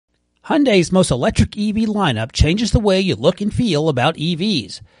Hyundai's most electric EV lineup changes the way you look and feel about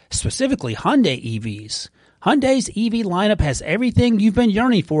EVs, specifically Hyundai EVs. Hyundai's EV lineup has everything you've been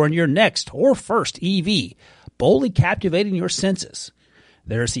yearning for in your next or first EV, boldly captivating your senses.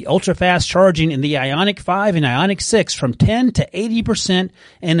 There's the ultra-fast charging in the Ioniq 5 and Ioniq 6 from 10 to 80%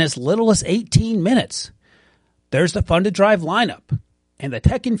 in as little as 18 minutes. There's the fun-to-drive lineup and the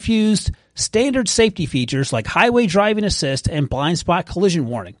tech-infused standard safety features like highway driving assist and blind spot collision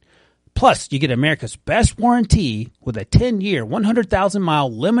warning. Plus, you get America's best warranty with a 10-year,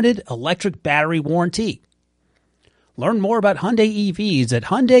 100,000-mile limited electric battery warranty. Learn more about Hyundai EVs at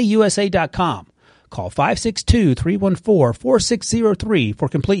HyundaiUSA.com. Call 562-314-4603 for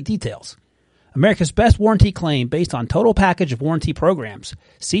complete details. America's best warranty claim based on total package of warranty programs.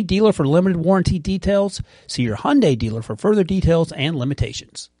 See dealer for limited warranty details. See your Hyundai dealer for further details and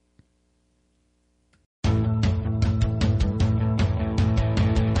limitations.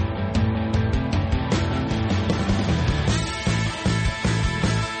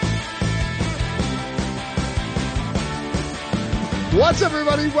 What's up,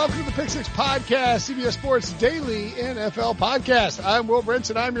 everybody? Welcome to the Pick Six Podcast, CBS Sports Daily NFL Podcast. I'm Will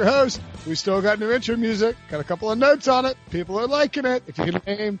Brinson. I'm your host. We still got new intro music. Got a couple of notes on it. People are liking it. If you can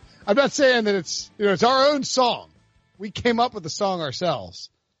name, I'm not saying that it's our own song. We came up with the song ourselves.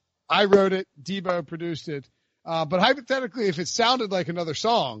 I wrote it. Debo produced it. But hypothetically, if it sounded like another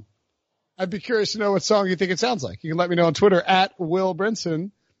song, I'd be curious to know what song you think it sounds like. You can let me know on Twitter at Will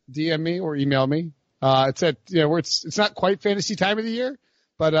Brinson. DM me or email me. It's at, where it's not quite fantasy time of the year,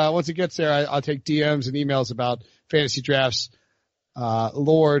 but, once it gets there, I'll take DMs and emails about fantasy drafts.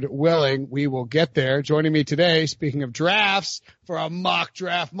 Lord willing, we will get there. Joining me today, speaking of drafts, for a mock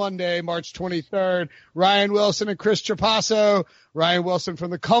draft Monday, March 23rd, Ryan Wilson and Chris Trapasso. Ryan Wilson from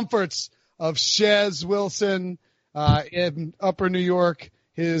the comforts of Chez Wilson, in Upper New York,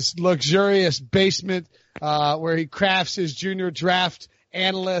 his luxurious basement, where he crafts his junior draft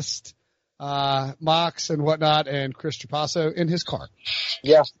analyst mocks and whatnot, and Chris Trapasso in his car.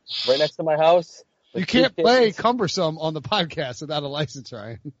 Yeah, right next to my house. You can't play cumbersome on the podcast without a license,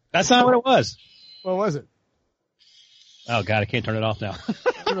 Ryan. That's not what it was. What was it? Oh, God, I can't turn it off now. Is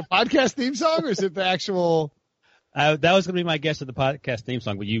it the podcast theme song, or is it the actual? That was going to be my guess at the podcast theme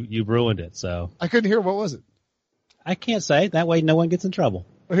song, but you ruined it, so. I couldn't hear. What was it? I can't say. That way no one gets in trouble.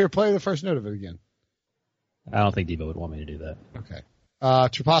 Well, here, play the first note of it again. I don't think Debo would want me to do that. Okay.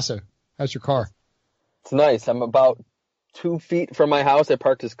 Trapasso, how's your car? It's nice. I'm about 2 feet from my house. I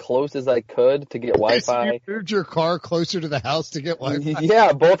parked as close as I could to get Wi-Fi. So you moved your car closer to the house to get Wi-Fi?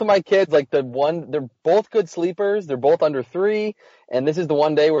 Yeah, both of my kids, they're both good sleepers. They're both under 3. And this is the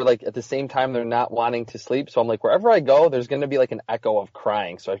one day where, at the same time, they're not wanting to sleep. So I'm like, wherever I go, there's going to be, an echo of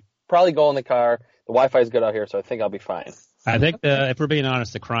crying. So I probably go in the car. The Wi-Fi is good out here, so I think I'll be fine. I think, if we're being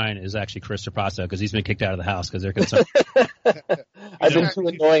honest, the crying is actually Chris Trapasso because he's been kicked out of the house because they're concerned. I've been too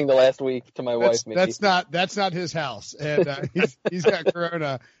annoying the last week to my wife. Maybe. That's not his house, and he's got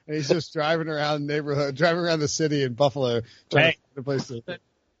corona, and he's just driving around the neighborhood, driving around the city in Buffalo, trying to find a place to.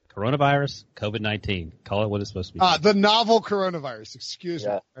 Coronavirus, COVID-19. Call it what it's supposed to be. The novel coronavirus. Excuse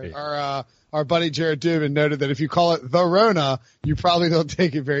me. Our buddy Jared Dubin noted that if you call it the Rona, you probably don't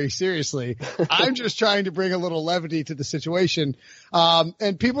take it very seriously. I'm just trying to bring a little levity to the situation.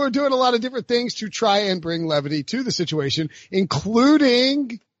 And people are doing a lot of different things to try and bring levity to the situation,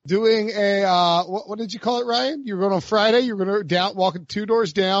 including doing what did you call it, Ryan? You were going on Friday. You were going to walking 2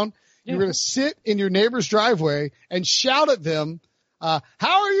 doors down. Yeah. You were going to sit in your neighbor's driveway and shout at them.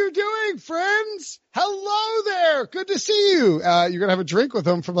 How are you doing, friends? Hello there. Good to see you. You're going to have a drink with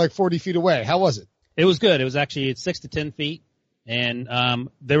them from 40 feet away. How was it? It was good. It was actually 6 to 10 feet. And,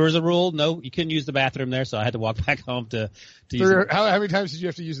 there was a rule. No, you couldn't use the bathroom there. So I had to walk back home to use it. How many times did you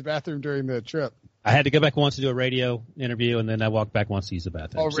have to use the bathroom during the trip? I had to go back once to do a radio interview, and then I walked back once to use the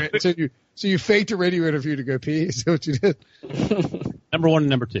bathroom. Oh, so you faked a radio interview to go pee? Is that what you did? Number 1 and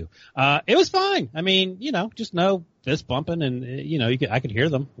number 2. It was fine. I mean, just no fist bumping, and I could hear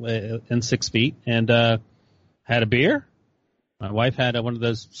them in 6 feet, and had a beer. My wife had one of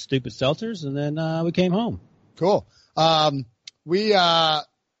those stupid seltzers, and then we came home. Cool. We're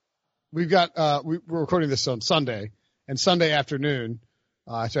recording this on Sunday, and Sunday afternoon,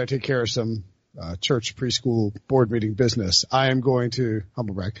 so I take care of some church preschool board meeting business. I am going to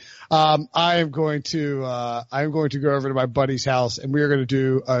humble brag. I am going to go over to my buddy's house, and we are going to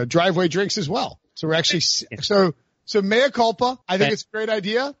do driveway drinks as well. So we're actually so mea culpa. I think it's a great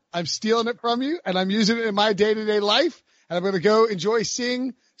idea. I'm stealing it from you, and I'm using it in my day-to-day life. And I'm going to go enjoy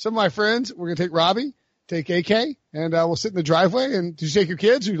seeing some of my friends. We're going to take Robbie, take AK, and we'll sit in the driveway. And did you take your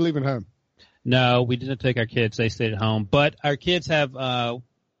kids, or are you leaving home? No, we didn't take our kids. They stayed at home. But our kids have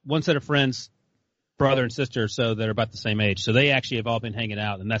one set of friends, brother and sister, so they're about the same age. So they actually have all been hanging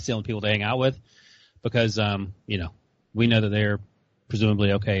out, and that's the only people to hang out with because, we know that they're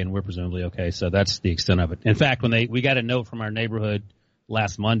presumably okay and we're presumably okay. So that's the extent of it. In fact, we got a note from our neighborhood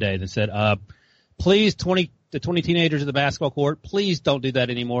last Monday that said, please, the 20 teenagers at the basketball court, please don't do that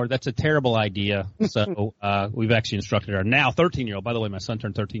anymore. That's a terrible idea. So we've actually instructed our now 13-year-old. By the way, my son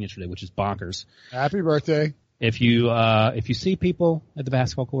turned 13 yesterday, which is bonkers. Happy birthday. If you see people at the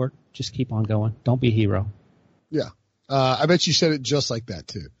basketball court, just keep on going. Don't be a hero. Yeah. I bet you said it just like that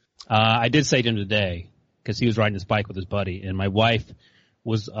too. I did say to him today because he was riding his bike with his buddy, and my wife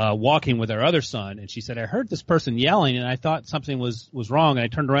was walking with our other son, and she said, I heard this person yelling, and I thought something was wrong, and I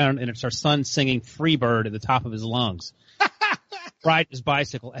turned around, and it's our son singing Freebird at the top of his lungs. Ride his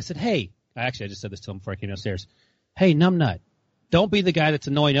bicycle. I said, hey, I just said this to him before I came downstairs. Hey, numbnut, don't be the guy that's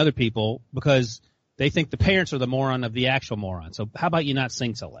annoying other people because they think the parents are the moron of the actual moron. So how about you not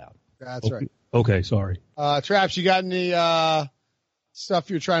sing so loud? That's right. Okay, sorry. Traps, you got any stuff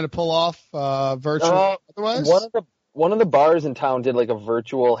you're trying to pull off virtual otherwise? One of the bars in town did like a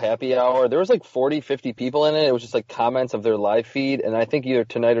virtual happy hour. There was like 40, 50 people in it. It was just like comments of their live feed. And I think either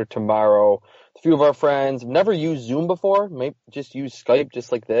tonight or tomorrow, a few of our friends never used Zoom before. Maybe just use Skype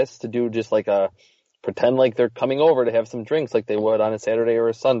just like this to do just like pretend like they're coming over to have some drinks like they would on a Saturday or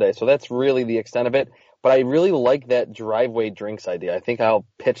a Sunday. So that's really the extent of it. But I really like that driveway drinks idea. I think I'll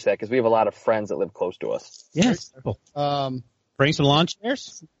pitch that because we have a lot of friends that live close to us. Yes. Bring some lawn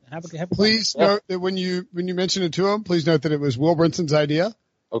chairs. Please note that when you mention it to him, please note that it was Will Brinson's idea.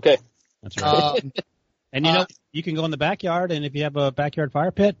 Okay. That's right. And you can go in the backyard, and if you have a backyard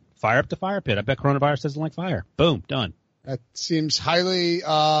fire pit, fire up the fire pit. I bet coronavirus doesn't like fire. Boom, done. That seems highly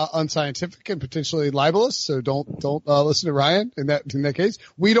unscientific and potentially libelous. So don't listen to Ryan in that case.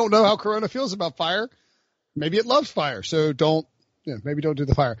 We don't know how Corona feels about fire. Maybe it loves fire. So maybe don't do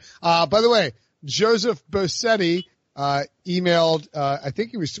the fire. By the way, Joseph Bossetti emailed. I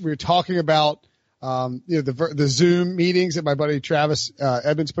think we were talking about the Zoom meetings that my buddy Travis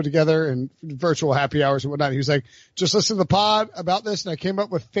Edmonds put together and virtual happy hours and whatnot. He was like, just listen to the pod about this, and I came up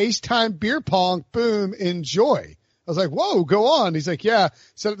with FaceTime beer pong. Boom, enjoy. I was like, whoa, go on. He's like, yeah,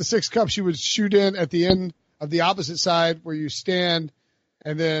 set up the 6 cups you would shoot in at the end of the opposite side where you stand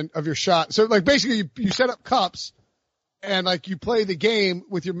and then of your shot. So like basically you set up cups and like you play the game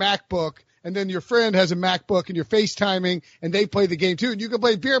with your MacBook, and then your friend has a MacBook and you're FaceTiming and they play the game too. And you can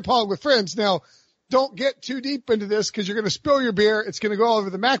play beer pong with friends. Now don't get too deep into this because you're going to spill your beer. It's going to go all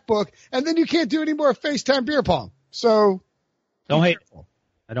over the MacBook and then you can't do any more FaceTime beer pong. So don't hate it.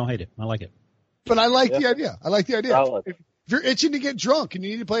 I don't hate it. I like it. But I like the idea. If you're itching to get drunk and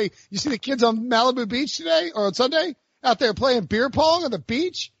you need to play, you see the kids on Malibu Beach today or on Sunday out there playing beer pong on the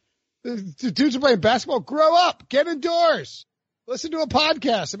beach. The dudes are playing basketball. Grow up. Get indoors. Listen to a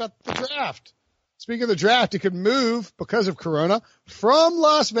podcast about the draft. Speaking of the draft, it could move because of Corona from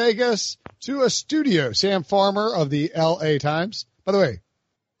Las Vegas to a studio. Sam Farmer of the LA Times. By the way,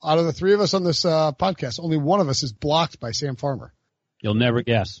 out of the 3 of us on this podcast, only one of us is blocked by Sam Farmer. You'll never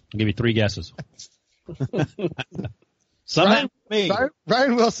guess. I'll give you 3 guesses. Ryan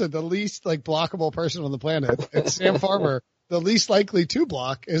Wilson, the least blockable person on the planet, and Sam Farmer, the least likely to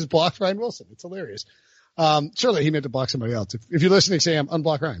block, is blocked Ryan Wilson. It's hilarious. Surely he meant to block somebody else. If you're listening, Sam,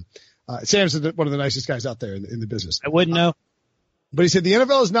 unblock Ryan. Sam's one of the nicest guys out there in the business. I wouldn't know. But he said the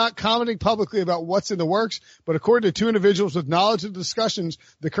NFL is not commenting publicly about what's in the works, but according to 2 individuals with knowledge of the discussions,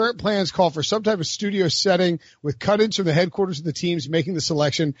 the current plans call for some type of studio setting with cut-ins from the headquarters of the teams making the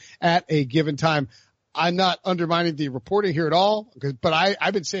selection at a given time. I'm not undermining the reporting here at all, but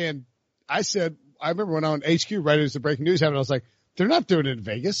I've been saying, I remember when on HQ right as the breaking news happened, I was like, they're not doing it in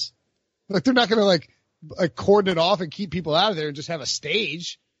Vegas. Like they're not going to cordon it off and keep people out of there and just have a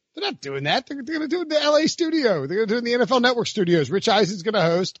stage. They're not doing that. They're going to do it in the LA studio. They're going to do it in the NFL Network studios. Rich Eisen's going to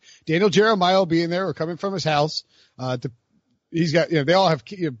host. Daniel Jeremiah will be in there or coming from his house. He's got, they all have,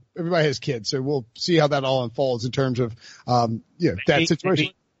 everybody has kids. So we'll see how that all unfolds in terms of, that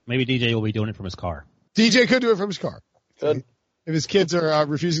situation. Maybe DJ will be doing it from his car. DJ could do it from his car. Good. If his kids are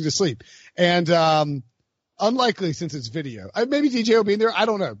refusing to sleep. And, unlikely since it's video. Maybe DJ will be in there. I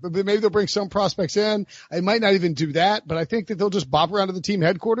don't know. But maybe they'll bring some prospects in. I might not even do that, but I think that they'll just bop around to the team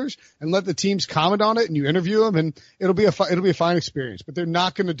headquarters and let the teams comment on it and you interview them and it'll be a fine experience, but they're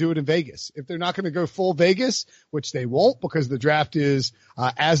not going to do it in Vegas. If they're not going to go full Vegas, which they won't because the draft is,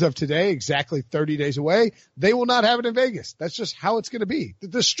 as of today, exactly 30 days away, they will not have it in Vegas. That's just how it's going to be.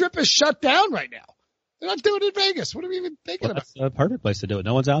 The strip is shut down right now. They're not doing it in Vegas. What are we even thinking about? That's a perfect place to do it.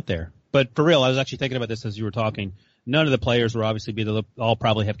 No one's out there. But for real, I was actually thinking about this as you were talking. None of the players will obviously all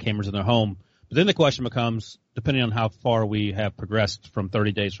probably have cameras in their home, But then the question becomes, depending on how far we have progressed from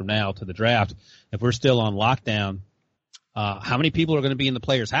 30 days from now to the draft, if we're still on lockdown, how many people are going to be in the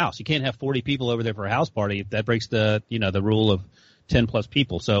player's house? You can't have 40 people over there for a house party. That breaks the rule of 10 plus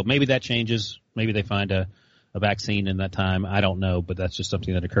people. So maybe that changes. Maybe they find a vaccine in that time. I don't know, but that's just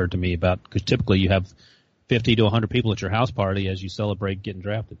something that occurred to me about, because typically you have 50 to 100 people at your house party as you celebrate getting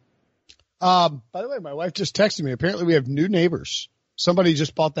drafted. By the way, my wife just texted me. Apparently we have new neighbors. Somebody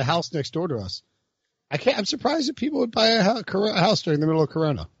just bought the house next door to us. I'm surprised that people would buy a house during the middle of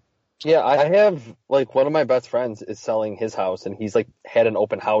Corona. Yeah, I have, like, one of my best friends is selling his house, and he's, like, had an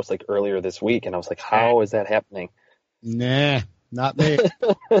open house, like, earlier this week, and I was like, how is that happening? Nah, not me.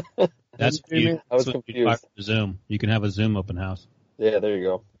 That's I was confused. Zoom. You can have a Zoom open house. Yeah, there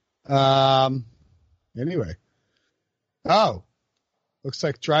you go. Anyway. Oh, looks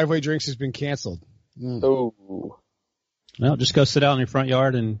like Driveway Drinks has been canceled. Ooh. Well, just go sit out in your front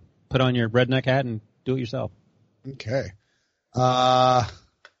yard and put on your redneck hat and do it yourself. Okay. My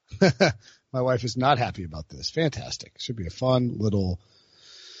wife is not happy about this. Fantastic. Should be a fun little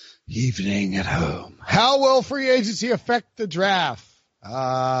evening at home. How will free agency affect the draft?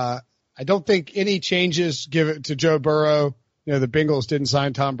 I don't think any changes give it to Joe Burrow. You know, the Bengals didn't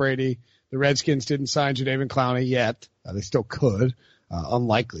sign Tom Brady. The Redskins didn't sign Jadeveon Clowney yet. They still could.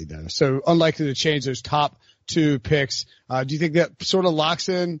 Unlikely though. So unlikely to change those top two picks. Do you think that sort of locks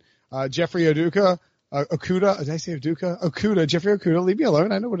in Jeffrey Okudah? Did I say Okudah? Okudah, Jeffrey Okudah. Leave me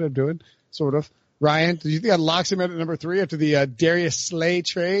alone. I know what I'm doing. Sort of. Ryan, do you think that locks him at number 3 after the Darius Slay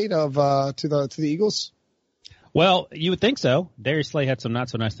trade of to the Eagles? Well, you would think so. Darius Slay had some not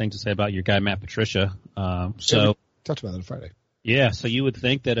so nice things to say about your guy Matt Patricia. So we talked about that on Friday. Yeah, so you would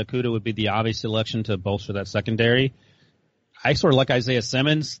think that Okudah would be the obvious selection to bolster that secondary. I sort of like Isaiah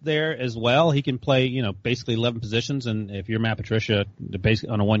Simmons there as well. He can play, basically 11 positions, and if you're Matt Patricia, basically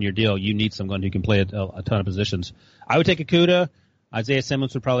on a one-year deal, you need someone who can play a ton of positions. I would take Okudah. Isaiah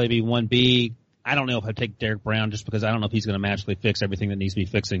Simmons would probably be 1B. I don't know if I'd take Derek Brown just because I don't know if he's going to magically fix everything that needs to be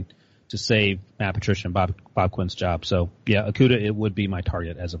fixing to save Matt Patricia and Bob Quinn's job. So, yeah, Okudah, it would be my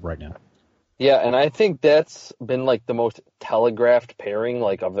target as of right now. Yeah, and I think that's been like the most telegraphed pairing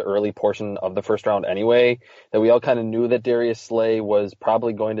like of the early portion of the first round anyway, that we all kind of knew that Darius Slay was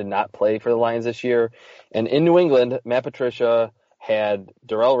probably going to not play for the Lions this year. And in New England, Matt Patricia had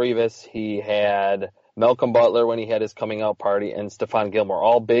Darrelle Revis, he had Malcolm Butler when he had his coming out party, and Stephon Gilmore,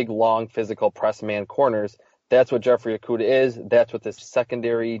 all big, long, physical press man corners. That's what Jeffrey Okudah is. That's what this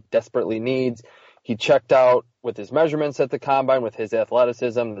secondary desperately needs. He checked out with his measurements at the combine, with his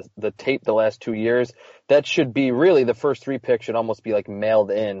athleticism, the tape the last 2 years. That should be really the first 3 picks should almost be like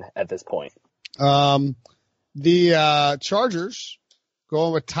mailed in at this point. The Chargers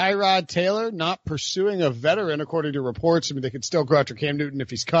going with Tyrod Taylor, not pursuing a veteran according to reports. I mean, they could still go after Cam Newton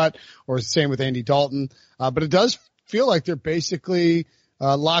if he's cut, or the same with Andy Dalton. But it does feel like they're basically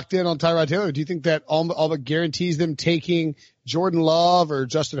locked in on Tyrod Taylor. Do you think that all but guarantees them taking Jordan Love or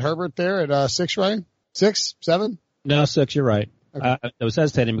Justin Herbert there at 6, Ryan? 6, 7? No, 6, you're right. Okay. I was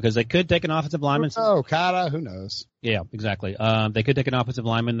hesitating because they could take an offensive lineman. Oh, Kata, who knows? Yeah, exactly. They could take an offensive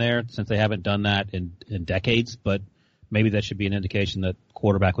lineman there since they haven't done that in decades, but maybe that should be an indication that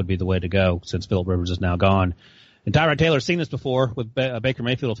quarterback would be the way to go since Phillip Rivers is now gone. And Tyrod Taylor's seen this before with Baker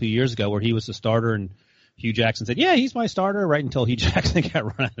Mayfield a few years ago where he was the starter and Hugh Jackson said, yeah, he's my starter, right until Hugh Jackson got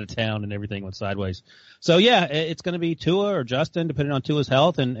run out of town and everything went sideways. So, yeah, it's going to be Tua or Justin, depending on Tua's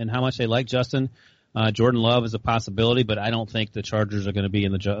health and how much they like Justin. Jordan Love is a possibility, but I don't think the Chargers are going to be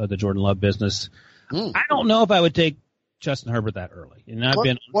in the Jordan Love business. I don't know if I would take Justin Herbert that early.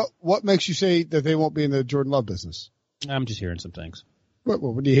 And what makes you say that they won't be in the Jordan Love business? I'm just hearing some things. What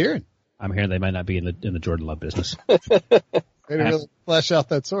are you hearing? I'm hearing they might not be in the Jordan Love business. They didn't really flesh out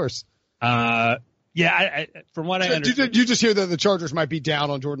that source. Yeah, from what I understand. Did you just hear that the Chargers might be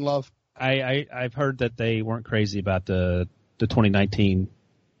down on Jordan Love? I've heard that they weren't crazy about the 2019,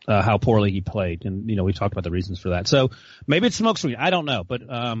 how poorly he played. And, we talked about the reasons for that. So maybe it's smokescreen. I don't know. But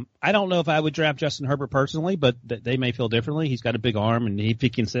I don't know if I would draft Justin Herbert personally, but they may feel differently. He's got a big arm, and if he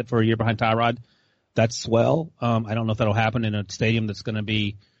can sit for a year behind Tyrod, that's swell. I don't know if that'll happen in a stadium that's going to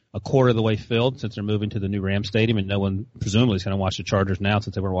be a quarter of the way filled since they're moving to the new Rams stadium, and no one presumably is going to watch the Chargers now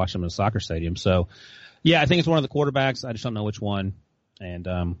since they were watching them in a soccer stadium. So, yeah, I think it's one of the quarterbacks. I just don't know which one. And,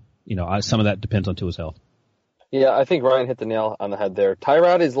 some of that depends on Tua's health. Yeah, I think Ryan hit the nail on the head there.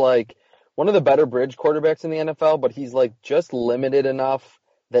 Tyrod is like one of the better bridge quarterbacks in the NFL, but he's like just limited enough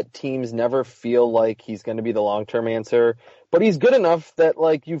that teams never feel like he's going to be the long-term answer. But he's good enough that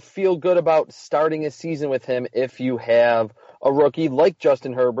like you feel good about starting a season with him if you have a rookie like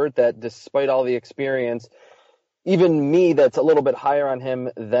Justin Herbert that despite all the experience, even me that's a little bit higher on him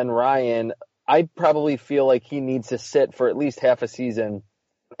than Ryan, I probably feel like he needs to sit for at least half a season,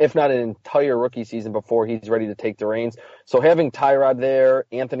 if not an entire rookie season, before he's ready to take the reins. So having Tyrod there,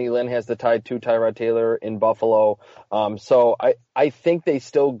 Anthony Lynn has the tie to Tyrod Taylor in Buffalo. So I think they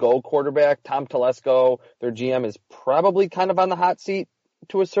still go quarterback. Tom Telesco, their GM, is probably kind of on the hot seat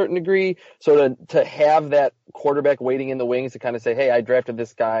to a certain degree. So to have that quarterback waiting in the wings to kind of say, hey, I drafted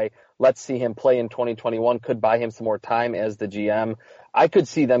this guy, let's see him play in 2021, could buy him some more time as the GM. I could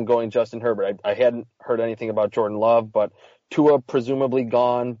see them going Justin Herbert. I hadn't heard anything about Jordan Love, but Tua presumably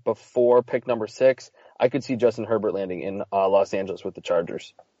gone before pick number 6. I could see Justin Herbert landing in Los Angeles with the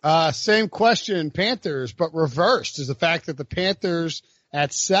Chargers. Same question, Panthers, but reversed is the fact that the Panthers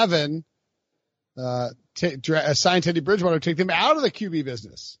at 7 assigned Teddy Bridgewater to take them out of the QB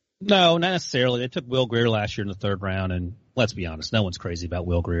business. No, not necessarily. They took Will Grier last year in the 3rd round, and let's be honest, no one's crazy about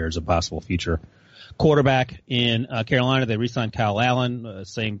Will Grier as a possible future quarterback in Carolina. They re-signed Kyle Allen,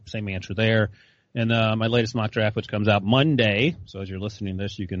 same answer there. And my latest mock draft, which comes out Monday, so as you're listening to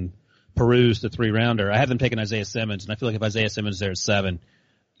this, you can peruse the 3-rounder. I have them taking Isaiah Simmons, and I feel like if Isaiah Simmons is there at 7,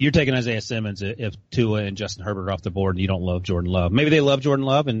 you're taking Isaiah Simmons if Tua and Justin Herbert are off the board and you don't love Jordan Love. Maybe they love Jordan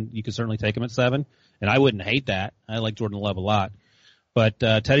Love, and you can certainly take him at 7, and I wouldn't hate that. I like Jordan Love a lot. But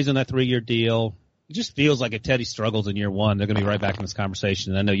Teddy's on that 3-year deal. It just feels like if Teddy struggles in year 1, they're going to be right back in this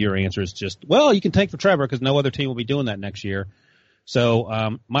conversation. And I know your answer is just, well, you can tank for Trevor because no other team will be doing that next year.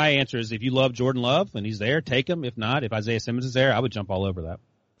 So my answer is if you love Jordan Love and he's there, take him. If not, if Isaiah Simmons is there, I would jump all over that.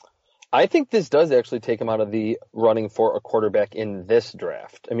 I think this does actually take him out of the running for a quarterback in this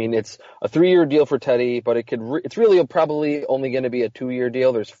draft. I mean, it's a 3-year deal for Teddy, but it's really probably only going to be a 2-year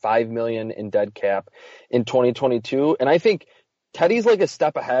deal. There's $5 million in dead cap in 2022. And I think Teddy's like a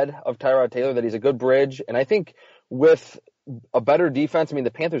step ahead of Tyrod Taylor, that he's a good bridge. And I think with a better defense, I mean,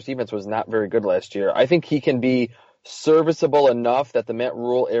 the Panthers defense was not very good last year. I think he can be serviceable enough that the Matt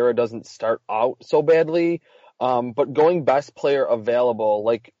Rule era doesn't start out so badly. But going best player available,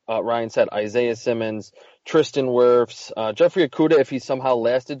 like Ryan said, Isaiah Simmons, Tristan Wirfs, Jeffrey Okudah, if he somehow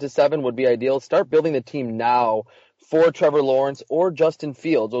lasted to 7, would be ideal. Start building the team now for Trevor Lawrence or Justin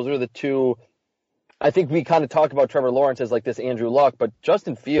Fields. Those are the two. I think we kind of talk about Trevor Lawrence as like this Andrew Luck, but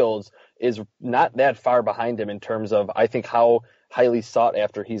Justin Fields is not that far behind him in terms of, I think, how highly sought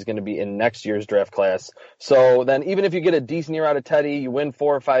after he's going to be in next year's draft class. So then even if you get a decent year out of Teddy, you win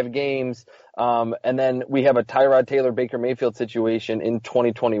 4 or 5 games, and then we have a Tyrod Taylor, Baker Mayfield situation in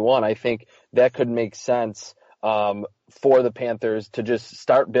 2021, I think that could make sense for the Panthers to just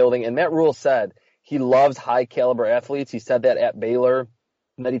start building. And Matt Rule said he loves high caliber athletes. He said that at Baylor,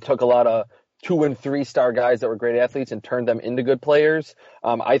 and that he took a lot of 2- and 3-star guys that were great athletes and turned them into good players.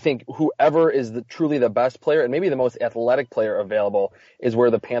 I think whoever is truly the best player and maybe the most athletic player available is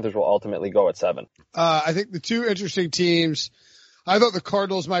where the Panthers will ultimately go at 7. I think the two interesting teams, I thought the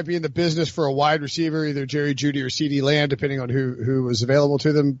Cardinals might be in the business for a wide receiver, either Jerry Jeudy or CeeDee Lamb, depending on who was available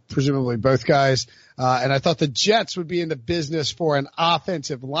to them, presumably both guys. And I thought the Jets would be in the business for an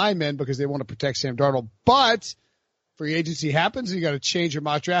offensive lineman because they want to protect Sam Darnold. But free agency happens and you got to change your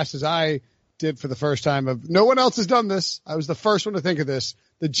mock drafts, as I did for the first time. No one else has done this. I was the first one to think of this.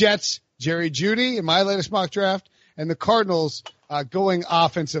 The Jets, Jerry Jeudy in my latest mock draft, and the Cardinals going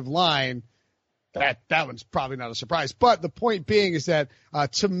offensive line. That one's probably not a surprise. But the point being is that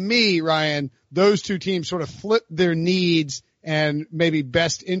to me, Ryan, those two teams sort of flip their needs and maybe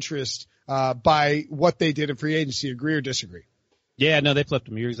best interest by what they did in free agency. Agree or disagree? Yeah, no, they flipped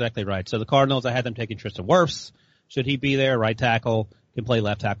them. You're exactly right. So the Cardinals, I had them taking Tristan Wirfs. Should he be there? Right tackle. Can play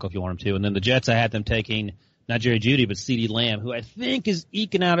left tackle if you want him to. And then the Jets, I had them taking not Jerry Jeudy, but CeeDee Lamb, who I think is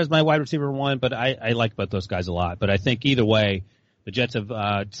eking out as my wide receiver 1, but I like both those guys a lot. But I think either way, the Jets have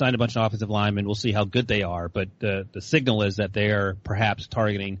signed a bunch of offensive linemen. We'll see how good they are. But the signal is that they're perhaps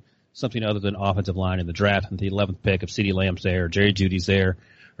targeting something other than offensive line in the draft. And the 11th pick, if CeeDee Lamb's there, or Jerry Judy's there,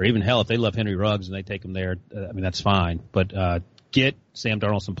 or even hell, if they love Henry Ruggs and they take him there, I mean, that's fine. But get Sam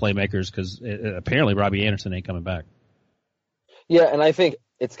Darnold some playmakers because apparently Robbie Anderson ain't coming back. Yeah, and I think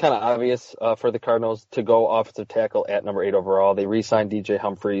it's kind of obvious for the Cardinals to go offensive tackle at number 8 overall. They re-signed DJ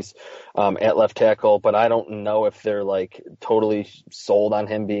Humphries at left tackle, but I don't know if they're like totally sold on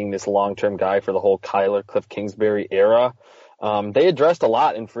him being this long-term guy for the whole Kyler, Cliff Kingsbury era. They addressed a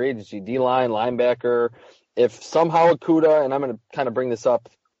lot in free agency, D-line, linebacker. If somehow Okudah, and I'm going to kind of bring this up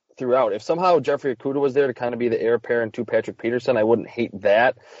throughout, if somehow Jeffrey Okudah was there to kind of be the heir apparent to Patrick Peterson, I wouldn't hate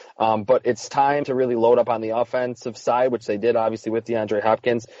that. But it's time to really load up on the offensive side, which they did obviously with DeAndre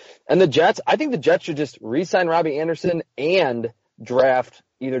Hopkins. And the Jets, I think the Jets should just re-sign Robbie Anderson and draft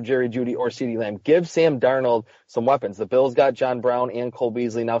either Jerry Jeudy or CeeDee Lamb. Give Sam Darnold some weapons. The Bills got John Brown and Cole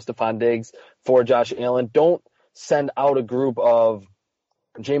Beasley, now Stephon Diggs for Josh Allen. Don't send out a group of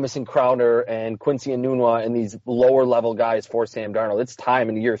Jamison Crowder and Quincy Enunwa and these lower level guys for Sam Darnold. It's time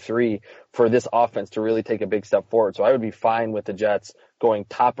in year 3 for this offense to really take a big step forward. So I would be fine with the Jets going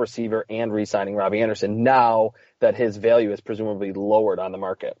top receiver and re-signing Robbie Anderson now that his value is presumably lowered on the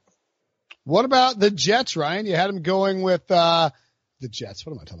market. What about the Jets, Ryan? You had him going with the Jets.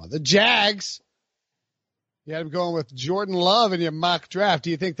 What am I talking about? The Jags. You had him going with Jordan Love in your mock draft. Do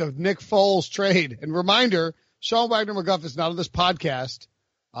you think the Nick Foles trade? And reminder, Sean Wagner McGuff is not on this podcast.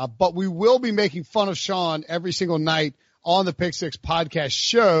 But we will be making fun of Sean every single night on the Pick Six podcast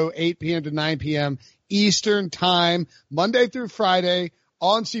show, 8 p.m. to 9 p.m. Eastern time, Monday through Friday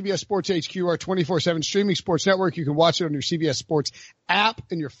on CBS Sports HQ, our 24/7 streaming sports network. You can watch it on your CBS Sports app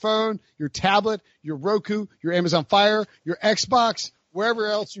in your phone, your tablet, your Roku, your Amazon Fire, your Xbox, wherever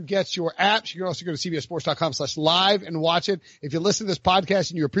else you get your apps. You can also go to cbssports.com/live and watch it. If you listen to this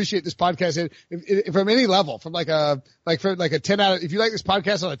podcast and you appreciate this podcast, if from any level, from like a 10 out of, if you like this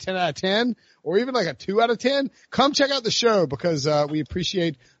podcast on a 10 out of 10 or even like a 2 out of 10, come check out the show because, we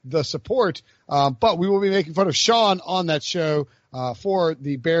appreciate the support. But we will be making fun of Sean on that show, for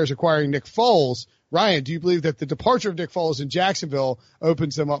the Bears acquiring Nick Foles. Ryan, do you believe that the departure of Nick Foles in Jacksonville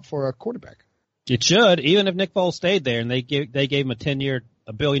opens them up for a quarterback? It should. Even if Nick Foles stayed there and they gave him a 10-year,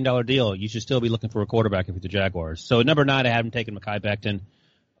 $1 billion deal, you should still be looking for a quarterback if you're the Jaguars. So at number 9, I have him taking Mekhi Becton,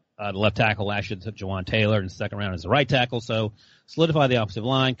 the left tackle. Last year took Jawan Taylor in the second round as the right tackle. So solidify the offensive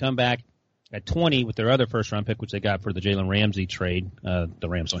line, come back at 20 with their other first-round pick, which they got for the Jalen Ramsey trade. The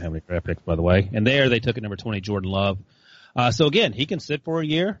Rams don't have any draft picks, by the way. And there they took at number 20, Jordan Love. So again, he can sit for a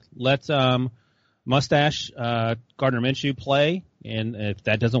year. Let Mustache Gardner Minshew play, and if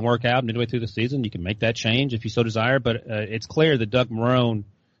that doesn't work out midway through the season, you can make that change if you so desire. But it's clear that Doug Marrone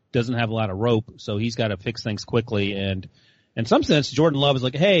doesn't have a lot of rope, so he's got to fix things quickly. And in some sense, Jordan Love is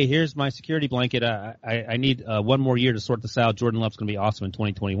like, hey, here's my security blanket. I need one more year to sort this out. Jordan Love's going to be awesome in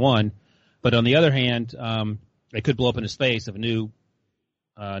 2021. But on the other hand, it could blow up in his face if a new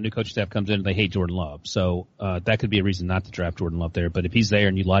coaching staff comes in and they hate Jordan Love. So that could be a reason not to draft Jordan Love there. But if he's there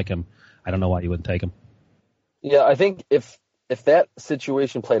and you like him, I don't know why you wouldn't take him. Yeah, I think if that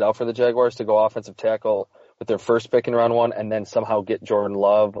situation played out for the Jaguars to go offensive tackle with their first pick in round 1 and then somehow get Jordan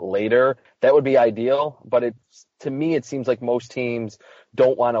Love later, that would be ideal. But to me, it seems like most teams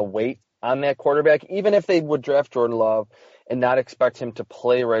don't want to wait on that quarterback, even if they would draft Jordan Love and not expect him to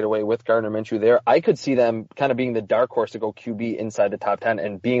play right away with Gardner Minshew there. I could see them kind of being the dark horse to go QB inside the top 10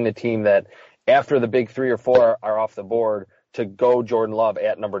 and being the team that after the big 3 or 4 are off the board to go Jordan Love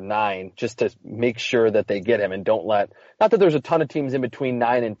at number 9 just to make sure that they get him and don't let, not that there's a ton of teams in between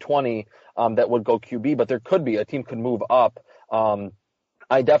 9 and 20 that would go QB, but there could be, a team could move up.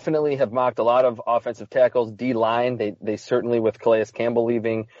 I definitely have mocked a lot of offensive tackles, D-line. They certainly, with Calais Campbell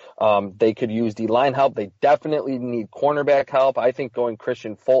leaving, they could use D-line help. They definitely need cornerback help. I think going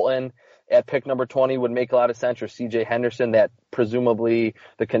Christian Fulton at pick number 20 would make a lot of sense, or C.J. Henderson, that presumably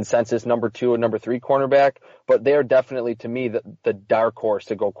the consensus number 2 and number 3 cornerback. But they are definitely, to me, the dark horse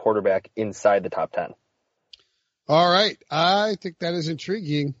to go quarterback inside the top 10. All right. I think that is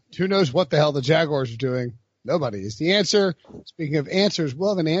intriguing. Who knows what the hell the Jaguars are doing? Nobody is the answer. Speaking of answers,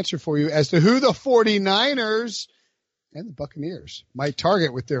 we'll have an answer for you as to who the 49ers and the Buccaneers might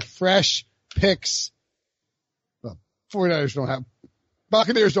target with their fresh picks. Well, Buccaneers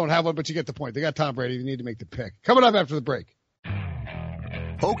don't have one, but you get the point. They got Tom Brady. They need to make the pick. Coming up after the break.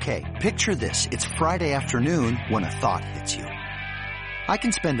 Okay, picture this. It's Friday afternoon when a thought hits you. I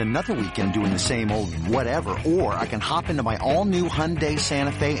can spend another weekend doing the same old whatever, or I can hop into my all-new Hyundai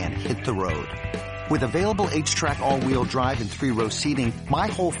Santa Fe and hit the road. With available H-Track all-wheel drive and 3-row seating, my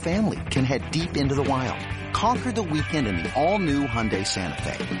whole family can head deep into the wild. Conquer the weekend in the all-new Hyundai Santa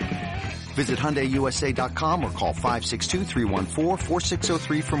Fe. Visit HyundaiUSA.com or call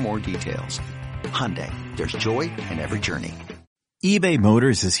 562-314-4603 for more details. Hyundai, there's joy in every journey. eBay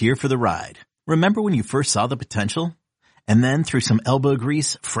Motors is here for the ride. Remember when you first saw the potential? And then through some elbow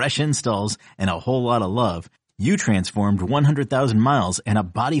grease, fresh installs, and a whole lot of love, you transformed 100,000 miles and a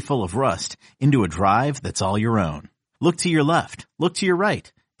body full of rust into a drive that's all your own. Look to your left. Look to your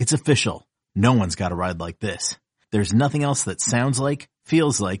right. It's official. No one's got a ride like this. There's nothing else that sounds like,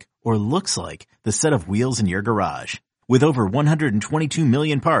 feels like, or looks like the set of wheels in your garage. With over 122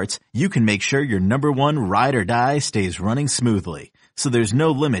 million parts, you can make sure your number one ride or die stays running smoothly. So there's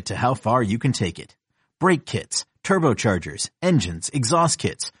no limit to how far you can take it. Brake kits, turbochargers, engines, exhaust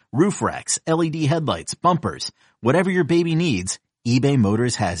kits, roof racks, LED headlights, bumpers, whatever your baby needs, eBay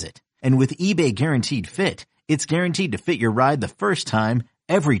Motors has it. And with eBay Guaranteed Fit, it's guaranteed to fit your ride the first time,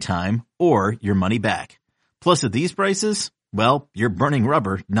 every time, or your money back. Plus at these prices, well, you're burning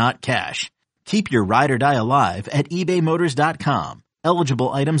rubber, not cash. Keep your ride or die alive at ebaymotors.com.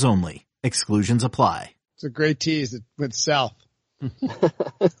 Eligible items only. Exclusions apply. It's a great tease. It went south.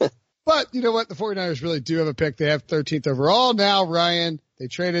 But you know what? The 49ers really do have a pick. They have 13th overall now, Ryan. They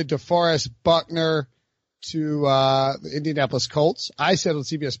traded DeForest Buckner to the Indianapolis Colts. I said on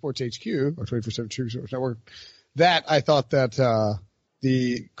CBS Sports HQ, or 24/7 True Sports Network, that I thought that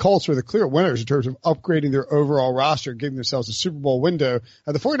the Colts were the clear winners in terms of upgrading their overall roster and giving themselves a Super Bowl window.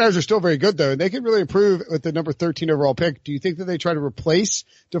 The 49ers are still very good, though, and they can really improve with the number 13 overall pick. Do you think that they try to replace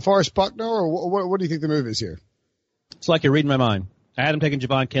DeForest Buckner, or what do you think the move is here? It's like you're reading my mind. I had him taking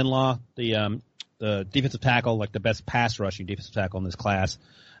Javon Kinlaw, the defensive tackle, like the best pass rushing defensive tackle in this class,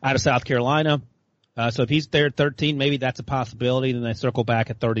 out of South Carolina. So if he's there at 13, maybe that's a possibility. Then they circle back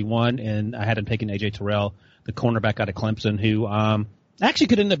at 31, and I had him taking A.J. Terrell, the cornerback out of Clemson, who actually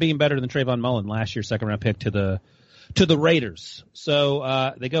could end up being better than Trayvon Mullen, last year's second-round pick to the Raiders.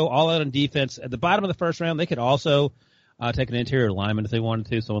 So they go all out on defense. At the bottom of the first round, they could also take an interior lineman if they wanted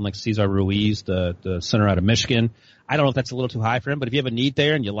to, someone like Cesar Ruiz, the center out of Michigan. I don't know if that's a little too high for him, but if you have a need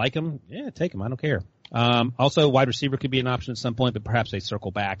there and you like him, yeah, take him. I don't care. Also, wide receiver could be an option at some point, but perhaps they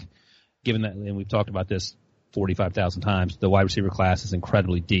circle back, given that, and we've talked about this 45,000 times, the wide receiver class is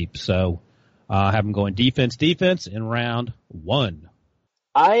incredibly deep. So have them going defense in round 1.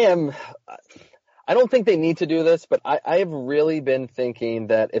 I don't think they need to do this, but I have really been thinking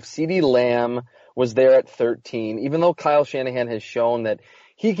that if CeeDee Lamb was there at 13, even though Kyle Shanahan has shown that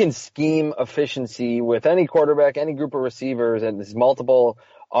he can scheme efficiency with any quarterback, any group of receivers, and his multiple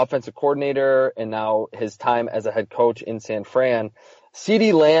offensive coordinator, and now his time as a head coach in San Fran,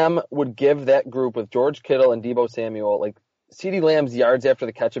 CeeDee Lamb would give that group with George Kittle and Deebo Samuel, like CeeDee Lamb's yards after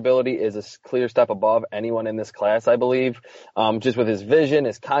the catch ability is a clear step above anyone in this class, I believe. Just with his vision,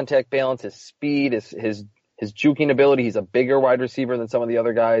 his contact balance, his speed, his juking ability. He's a bigger wide receiver than some of the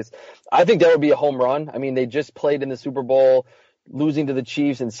other guys. I think that would be a home run. I mean, they just played in the Super Bowl, losing to the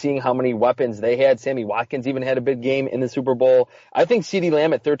Chiefs and seeing how many weapons they had. Sammy Watkins even had a big game in the Super Bowl. I think CeeDee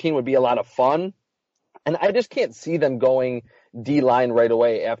Lamb at 13 would be a lot of fun. And I just can't see them going D-line right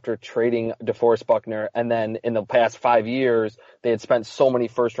away after trading DeForest Buckner. And then in the past 5 years, they had spent so many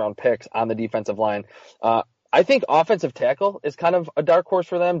first-round picks on the defensive line. I think offensive tackle is kind of a dark horse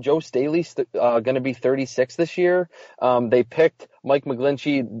for them. Joe Staley's going to be 36 this year. They picked Mike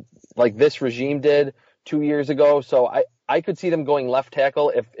McGlinchey like this regime did 2 years ago. So I could see them going left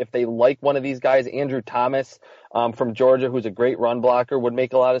tackle if they like one of these guys. Andrew Thomas from Georgia, who's a great run blocker, would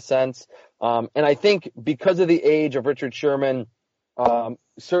make a lot of sense. And I think because of the age of Richard Sherman,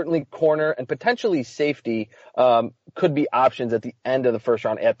 certainly corner and potentially safety could be options at the end of the first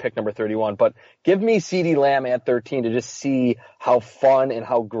round at pick number 31. But give me CeeDee Lamb at 13 to just see how fun and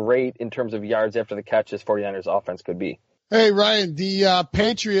how great in terms of yards after the catch this 49ers offense could be. Hey, Ryan, the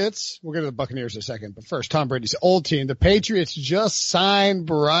Patriots, we'll get to the Buccaneers in a second, but first, Tom Brady's old team. The Patriots just signed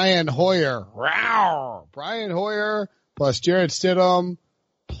Brian Hoyer. Wow. Brian Hoyer plus Jarrett Stidham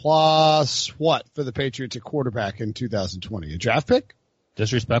plus what for the Patriots at quarterback in 2020? A draft pick?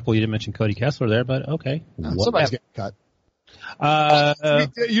 Disrespectful. You didn't mention Cody Kessler there, but okay. No, somebody's getting cut.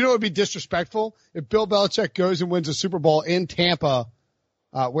 You know what would be disrespectful? If Bill Belichick goes and wins a Super Bowl in Tampa,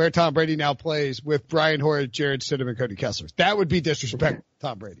 where Tom Brady now plays with Brian Hoyer, Jarrett Stidham, and Cody Kessler. That would be disrespectful,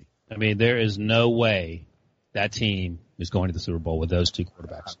 Tom Brady. I mean, there is no way that team is going to the Super Bowl with those two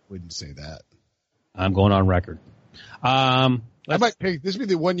quarterbacks. I wouldn't say that. I'm going on record. I might pick. This would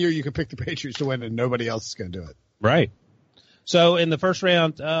be the 1 year you can pick the Patriots to win, and nobody else is going to do it. Right. So in the first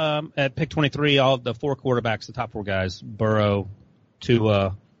round, at pick 23, all of the four quarterbacks, the top four guys, Burrow,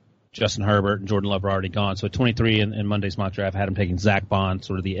 Tua, Justin Herbert, and Jordan Love are already gone. So at 23 in Monday's mock draft, I had him taking Zach Bond,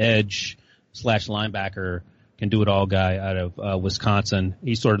 sort of the edge / linebacker, can do it all guy out of Wisconsin.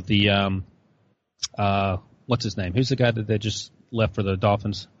 He's sort of the what's his name? Who's the guy that they just left for the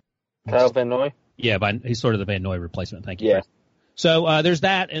Dolphins? Kyle Van Noy? Yeah, he's sort of the Van Noy replacement. Thank you. Yeah. So there's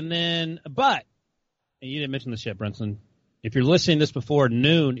that, and then but you didn't mention this yet, Brinson. If you're listening to this before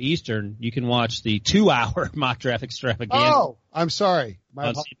noon Eastern, you can watch the 2-hour mock draft extravaganza. Oh, I'm sorry.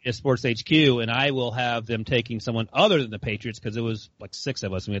 On CBS Sports HQ, and I will have them taking someone other than the Patriots because it was like 6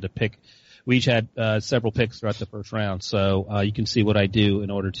 of us, and we had to pick. We each had several picks throughout the first round, so you can see what I do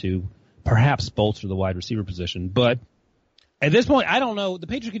in order to perhaps bolster the wide receiver position. But at this point, I don't know. The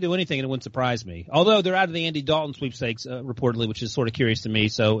Patriots can do anything, and it wouldn't surprise me. Although they're out of the Andy Dalton sweepstakes, reportedly, which is sort of curious to me.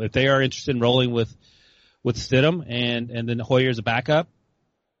 So if they are interested in rolling with Stidham and then Hoyer as a backup,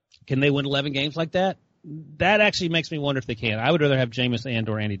 can they win 11 games like that? That actually makes me wonder if they can. I would rather have Jameis and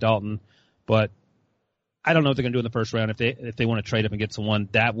or Andy Dalton, but I don't know what they're going to do in the first round. If they want to trade up and get someone,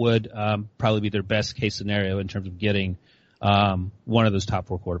 that would probably be their best case scenario in terms of getting one of those top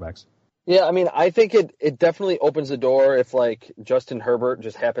four quarterbacks. Yeah, I mean, I think it definitely opens the door if like Justin Herbert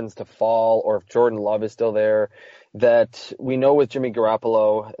just happens to fall, or if Jordan Love is still there, that we know with Jimmy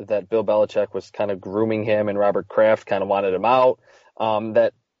Garoppolo that Bill Belichick was kind of grooming him and Robert Kraft kind of wanted him out.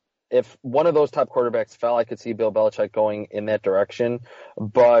 That if one of those top quarterbacks fell, I could see Bill Belichick going in that direction.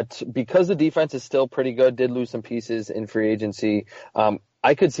 But because the defense is still pretty good, did lose some pieces in free agency,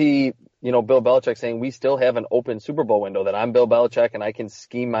 I could see, Bill Belichick saying we still have an open Super Bowl window, that I'm Bill Belichick and I can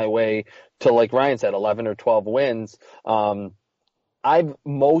scheme my way to, like Ryan said, 11 or 12 wins. I've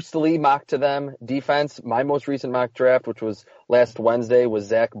mostly mocked to them defense. My most recent mock draft, which was last Wednesday, was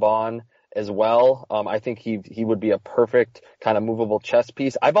Zach Bond as well. I think he would be a perfect kind of movable chess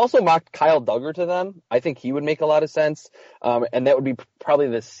piece. I've also mocked Kyle Duggar to them. I think he would make a lot of sense. And that would be probably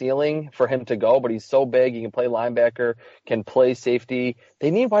the ceiling for him to go, but he's so big. He can play linebacker, can play safety.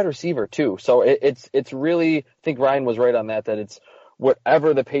 They need wide receiver too. So it's really, I think Ryan was right on that it's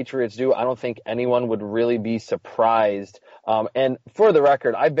whatever the Patriots do. I don't think anyone would really be surprised. And for the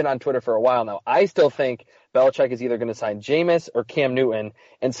record, I've been on Twitter for a while now. I still think Belichick is either going to sign Jameis or Cam Newton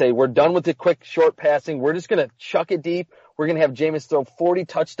and say, we're done with the quick, short passing. We're just going to chuck it deep. We're going to have Jameis throw 40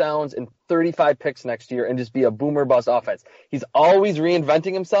 touchdowns and 35 picks next year and just be a boomer bust offense. He's always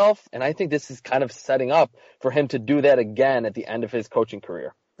reinventing himself, and I think this is kind of setting up for him to do that again at the end of his coaching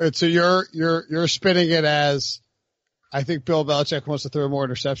career. All right, so you're spinning it as, I think Bill Belichick wants to throw more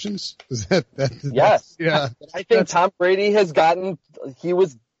interceptions. Is that yes. Yeah. I think Tom Brady he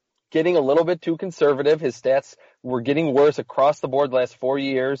was getting a little bit too conservative. His stats were getting worse across the board the last 4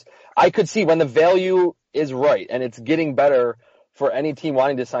 years. I could see when the value is right and it's getting better for any team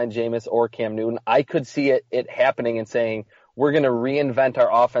wanting to sign Jameis or Cam Newton, I could see it happening and saying, we're going to reinvent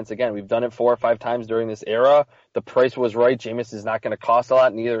our offense again. We've done it 4 or 5 times during this era. The price was right. Jameis is not going to cost a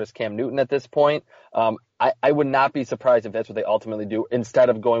lot, neither is Cam Newton at this point. I would not be surprised if that's what they ultimately do instead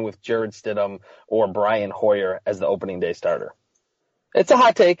of going with Jared Stidham or Brian Hoyer as the opening day starter. It's a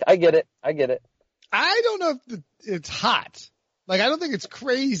hot take. I get it. I don't know if it's hot. Like, I don't think it's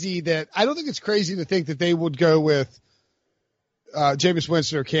crazy to think that they would go with Jameis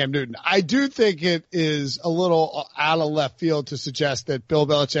Winston or Cam Newton. I do think it is a little out of left field to suggest that Bill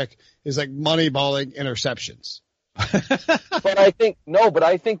Belichick is like moneyballing interceptions. But I think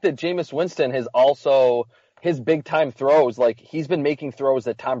that Jameis Winston has also, his big time throws, like he's been making throws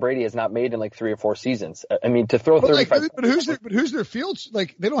that Tom Brady has not made in like 3 or 4 seasons. I mean, to throw 35. But who's their field?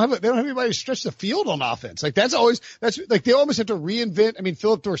 Like they don't have anybody to stretch the field on offense. Like that's like they almost have to reinvent. I mean,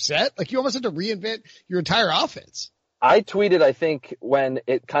 Philip Dorsett, like you almost have to reinvent your entire offense. I tweeted, I think, when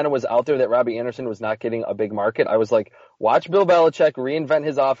it kind of was out there that Robbie Anderson was not getting a big market. I was like, watch Bill Belichick reinvent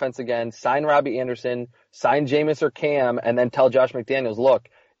his offense again, sign Robbie Anderson, sign Jameis or Cam, and then tell Josh McDaniels, look,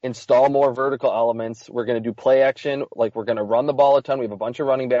 install more vertical elements. We're going to do play action. Like, we're going to run the ball a ton. We have a bunch of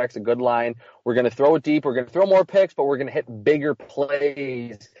running backs, a good line. We're going to throw it deep. We're going to throw more picks, but we're going to hit bigger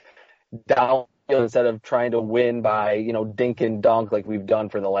plays downfield instead of trying to win by, dink and dunk like we've done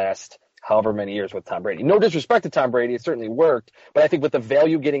for the last however many years with Tom Brady. No disrespect to Tom Brady. It certainly worked. But I think with the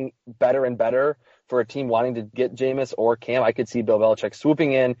value getting better and better for a team wanting to get Jameis or Cam, I could see Bill Belichick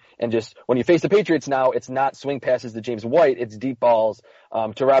swooping in and just, when you face the Patriots now, it's not swing passes to James White. It's deep balls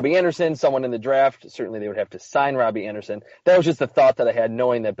to Robbie Anderson, someone in the draft. Certainly they would have to sign Robbie Anderson. That was just the thought that I had,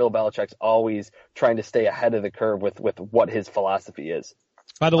 knowing that Bill Belichick's always trying to stay ahead of the curve with what his philosophy is.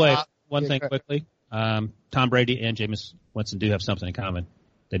 By the way, one thing quickly. Tom Brady and Jameis Winston do have something in common.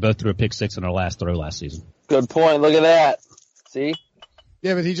 They both threw a pick six in their last throw last season. Good point. Look at that. See?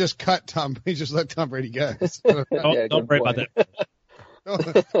 Yeah, but he just let Tom Brady go. Don't worry about that.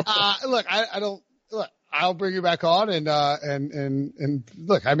 I'll bring you back on and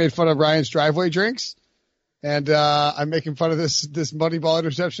look, I made fun of Ryan's driveway drinks and, I'm making fun of this Moneyball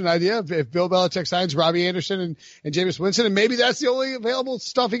interception idea. If Bill Belichick signs Robbie Anderson and Jameis Winston, and maybe that's the only available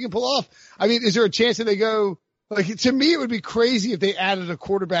stuff he can pull off. I mean, is there a chance that they go, like, to me, it would be crazy if they added a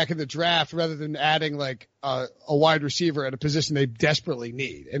quarterback in the draft rather than adding like a wide receiver at a position they desperately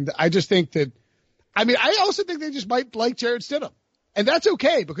need. And I just think that, I mean, I also think they just might like Jared Stidham, and that's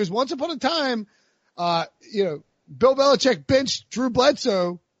okay because once upon a time, Bill Belichick benched Drew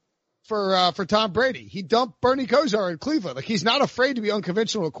Bledsoe for Tom Brady. He dumped Bernie Kosar in Cleveland. Like, he's not afraid to be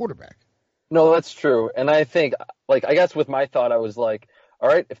unconventional at quarterback. No, that's true. And I think, like, I guess with my thought, I was like, all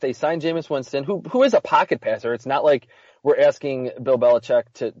right, if they sign Jameis Winston, who is a pocket passer, it's not like we're asking Bill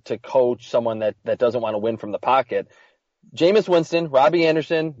Belichick to coach someone that doesn't want to win from the pocket. Jameis Winston, Robbie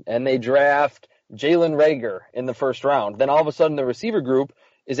Anderson, and they draft Jalen Reagor in the first round. Then all of a sudden the receiver group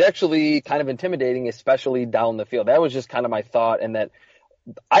is actually kind of intimidating, especially down the field. That was just kind of my thought, and that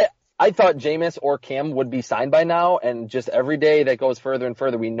I I thought Jameis or Cam would be signed by now, and just every day that goes further and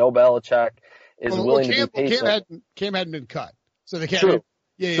further, we know Belichick is willing to be patient. Cam hadn't been cut, so they can't. True.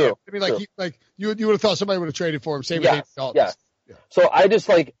 Yeah. True. I mean, you would have thought somebody would have traded for him. Same with Andy Dalton. Yes. Yeah. So I just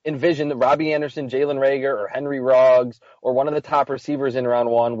envision Robbie Anderson, Jalen Reagor, or Henry Ruggs, or one of the top receivers in round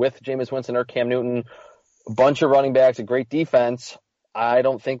one with Jameis Winston or Cam Newton, a bunch of running backs, a great defense. I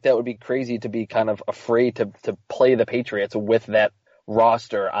don't think that would be crazy to be kind of afraid to play the Patriots with that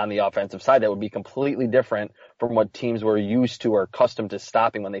roster on the offensive side. That would be completely different from what teams were used to or accustomed to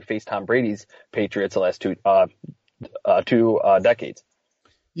stopping when they faced Tom Brady's Patriots the last two decades.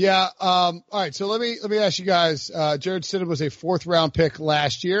 Yeah. All right. So let me ask you guys. Jarrett Stidham was a 4th round pick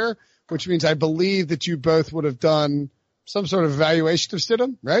last year, which means I believe that you both would have done some sort of evaluation of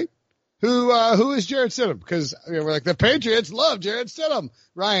Stidham, right? Who is Jarrett Stidham? Because we're like, the Patriots love Jarrett Stidham.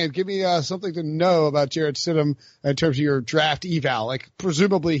 Ryan, give me something to know about Jarrett Stidham in terms of your draft eval. Like,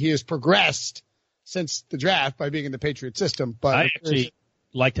 presumably he has progressed since the draft by being in the Patriot system. But I actually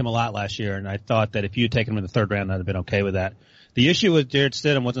liked him a lot last year, and I thought that if you had taken him in the 3rd round, I'd have been okay with that. The issue with Jarrett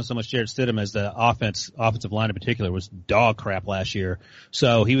Stidham wasn't so much Jarrett Stidham as the offensive line in particular was dog crap last year.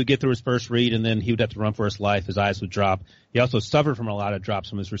 So he would get through his first read and then he would have to run for his life. His eyes would drop. He also suffered from a lot of drops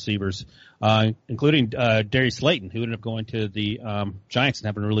from his receivers, including Darius Slayton, who ended up going to the Giants and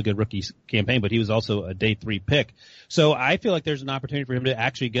having a really good rookie campaign, but he was also a day 3 pick. So I feel like there's an opportunity for him to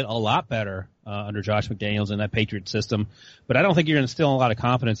actually get a lot better under Josh McDaniels in that Patriot system. But I don't think you're going to instill a lot of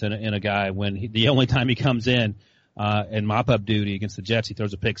confidence in a guy when the only time he comes in and mop-up duty against the Jets, he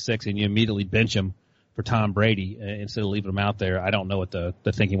throws a pick 6 and you immediately bench him for Tom Brady instead of leaving him out there. I don't know what the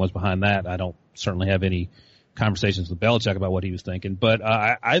thinking was behind that. I don't certainly have any conversations with Belichick about what he was thinking, but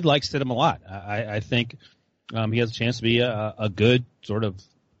I like Stidham a lot. I think he has a chance to be a good sort of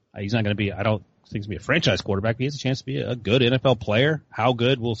he's not going to be, I don't think he's going to be a franchise quarterback, but he has a chance to be a good NFL player. How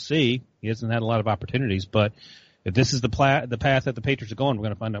good, we'll see. He hasn't had a lot of opportunities, but if this is the path that the Patriots are going, we're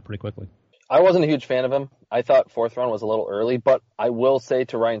going to find out pretty quickly. I wasn't a huge fan of him. I thought 4th round was a little early, but I will say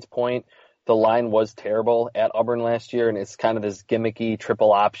to Ryan's point, the line was terrible at Auburn last year, and it's kind of this gimmicky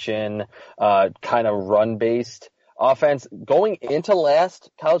triple option, kind of run-based offense. Going into last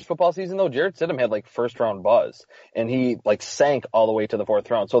college football season, though, Jarrett Stidham had 1st round buzz, and he sank all the way to the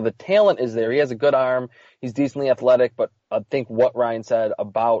 4th round. So the talent is there. He has a good arm. He's decently athletic, but I think what Ryan said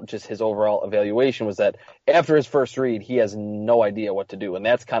about just his overall evaluation was that after his first read, he has no idea what to do, and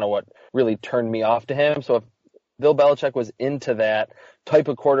that's kind of what really turned me off to him. So if Bill Belichick was into that type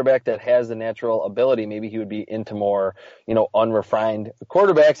of quarterback that has the natural ability, maybe he would be into more, unrefined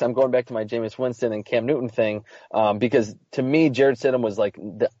quarterbacks. I'm going back to my Jameis Winston and Cam Newton thing, because to me, Jarrett Stidham was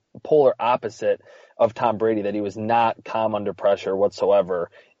the polar opposite of Tom Brady, that he was not calm under pressure whatsoever,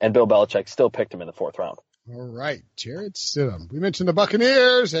 and Bill Belichick still picked him in the 4th round. All right, Jarrett Stidham. We mentioned the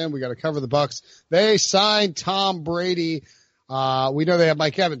Buccaneers, and we got to cover the Bucs. They signed Tom Brady. We know they have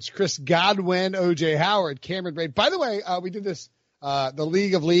Mike Evans, Chris Godwin, O.J. Howard, Cameron Brate. By the way, we did this, the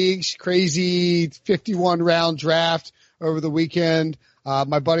League of Leagues, crazy 51-round draft over the weekend.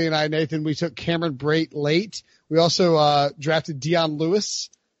 My buddy and I, Nathan, we took Cameron Brate late. We also drafted Dion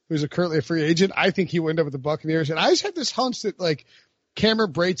Lewis, who's currently a free agent. I think he will end up with the Buccaneers. And I just had this hunch that,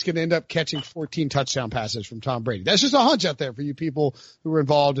 Cameron Brate's going to end up catching 14 touchdown passes from Tom Brady. That's just a hunch out there for you people who are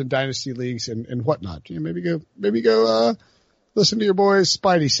involved in dynasty leagues and whatnot. Maybe go listen to your boy's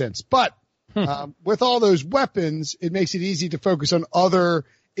Spidey sense. But with all those weapons, it makes it easy to focus on other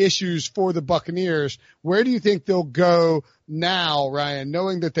issues for the Buccaneers. Where do you think they'll go now, Ryan,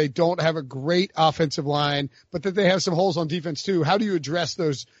 knowing that they don't have a great offensive line, but that they have some holes on defense too? How do you address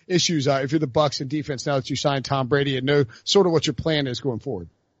those issues if you're the Bucs in defense now that you signed Tom Brady and know sort of what your plan is going forward?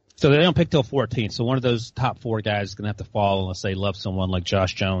 So they don't pick till 14. So one of those top 4 guys is going to have to fall unless they love someone like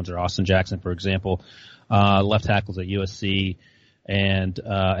Josh Jones or Austin Jackson, for example, left tackles at USC and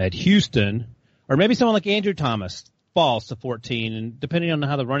at Houston, or maybe someone like Andrew Thomas falls to 14, and depending on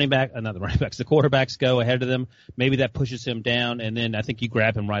how the quarterbacks go ahead of them, maybe that pushes him down, and then I think you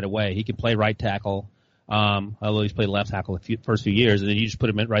grab him right away. He can play right tackle, although he's played left tackle the first few years, and then you just put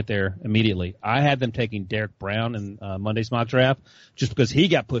him in right there immediately. I had them taking Derek Brown in Monday's mock draft just because he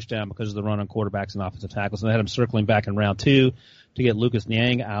got pushed down because of the run on quarterbacks and offensive tackles, and I had him circling back in round 2 to get Lucas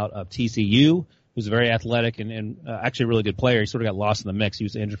Niang out of TCU, who's very athletic and actually a really good player. He sort of got lost in the mix. He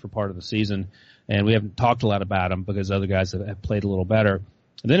was injured for part of the season, and we haven't talked a lot about him because other guys have played a little better.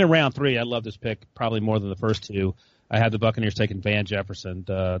 And then in round 3, I love this pick probably more than the first 2. I had the Buccaneers taking Van Jefferson,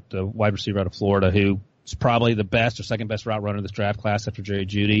 the wide receiver out of Florida, who is probably the best or second best route runner in this draft class after Jerry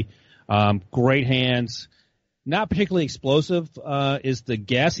Jeudy. Great hands. Not particularly explosive is the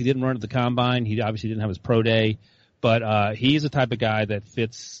guess. He didn't run at the combine. He obviously didn't have his pro day. But he's the type of guy that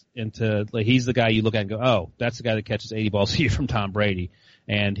fits into, like, he's the guy you look at and go, oh, that's the guy that catches 80 balls a year from Tom Brady.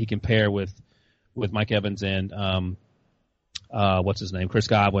 And he can pair with Mike Evans and what's his name, Chris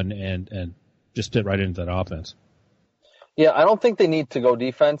Godwin, and just fit right into that offense. Yeah, I don't think they need to go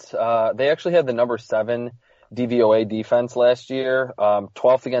defense. They actually had the number 7 DVOA defense last year,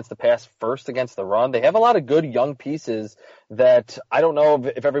 12th against the pass, 1st against the run. They have a lot of good young pieces that I don't know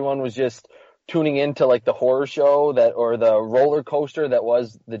if everyone was just tuning into like the horror show or the roller coaster that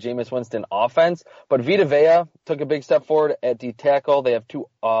was the Jameis Winston offense. But Vita Vea took a big step forward at D tackle. They have 2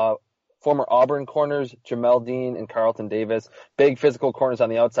 former Auburn corners, Jamel Dean and Carlton Davis, big physical corners on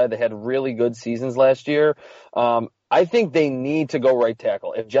the outside. They had really good seasons last year. I think they need to go right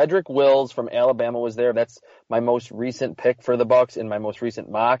tackle. If Jedrick Wills from Alabama was there, that's my most recent pick for the Bucs in my most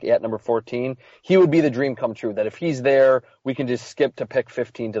recent mock at number 14. He would be the dream come true, that if he's there, we can just skip to pick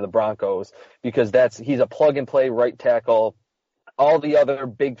 15 to the Broncos, because he's a plug and play right tackle. All the other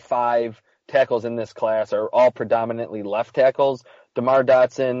big 5 tackles in this class are all predominantly left tackles. DeMar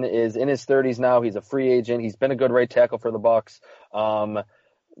Dotson is in his 30s now. He's a free agent. He's been a good right tackle for the Bucs.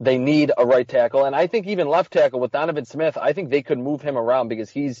 They need a right tackle, and I think even left tackle with Donovan Smith, I think they could move him around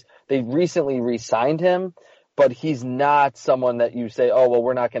because they recently re-signed him, but he's not someone that you say, oh, well,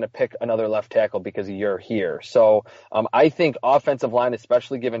 we're not going to pick another left tackle because you're here. So I think offensive line,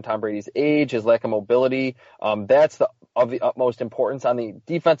 especially given Tom Brady's age, his lack of mobility, that's of the utmost importance. On the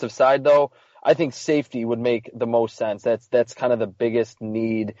defensive side, though, I think safety would make the most sense. That's kind of the biggest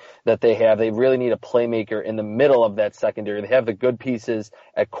need that they have. They really need a playmaker in the middle of that secondary. They have the good pieces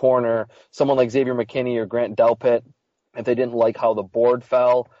at corner, someone like Xavier McKinney or Grant Delpit, if they didn't like how the board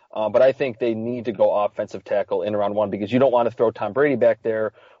fell. But I think they need to go offensive tackle in round 1 because you don't want to throw Tom Brady back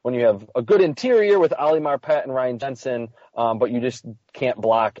there when you have a good interior with Ali Marpet and Ryan Jensen, but you just can't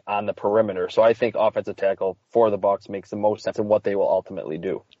block on the perimeter. So I think offensive tackle for the Bucs makes the most sense in what they will ultimately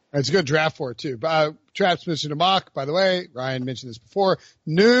do. It's a good draft for it, too. Traps mentioned a mock, by the way. Ryan mentioned this before.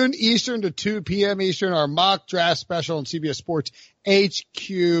 Noon Eastern to 2 p.m. Eastern, our mock draft special on CBS Sports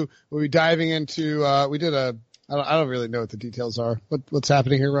HQ. We'll be diving into, I don't really know what the details are. What's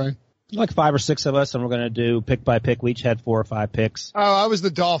happening here, Ryan? Like 5 or 6 of us, and we're going to do pick by pick. We each had 4 or 5 picks. Oh, I was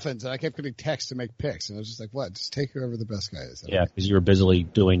the Dolphins, and I kept getting texts to make picks, and I was just like, what? Just take whoever the best guy is. Yeah, because you were busily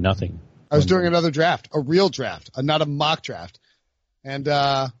doing nothing. I was doing another draft, a real draft, not a mock draft. And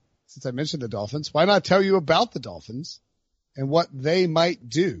since I mentioned the Dolphins, why not tell you about the Dolphins and what they might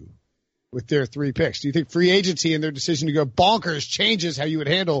do with their 3 picks? Do you think free agency and their decision to go bonkers changes how you would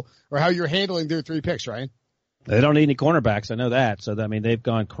handle or how you're handling their 3 picks, Ryan? They don't need any cornerbacks. I know that. So, they've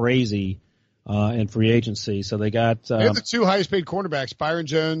gone crazy in free agency. So they got they have the 2 highest paid cornerbacks, Byron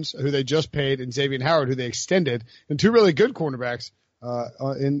Jones, who they just paid, and Xavier Howard, who they extended, and 2 really good cornerbacks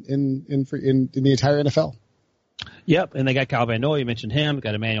in the entire NFL. Yep, and they got Kyle Van Noy, you mentioned him. They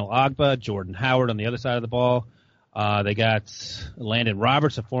got Emmanuel Ogbah, Jordan Howard on the other side of the ball. They got Landon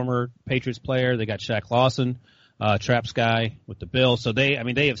Roberts, a former Patriots player. They got Shaq Lawson, Traps guy with the Bills. So they have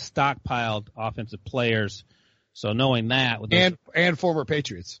stockpiled offensive players. So knowing that, with and former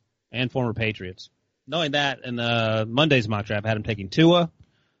Patriots. Knowing that, in Monday's mock draft, I had him taking Tua,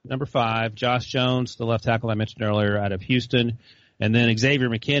 number 5, Josh Jones, the left tackle I mentioned earlier out of Houston, and then Xavier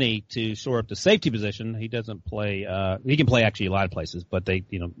McKinney to shore up the safety position. He doesn't play. He can play actually a lot of places, but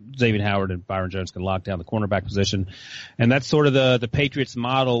Xavier Howard and Byron Jones can lock down the cornerback position, and that's sort of the Patriots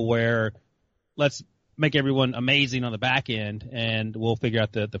model where let's make everyone amazing on the back end, and we'll figure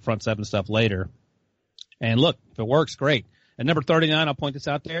out the front 7 stuff later. And look, if it works, great. At number 39, I'll point this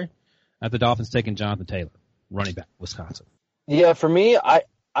out there. At the Dolphins taking Jonathan Taylor, running back, Wisconsin. Yeah, for me,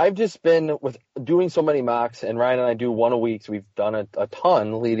 I've just been with doing so many mocks, and Ryan and I do 1 a week, so we've done a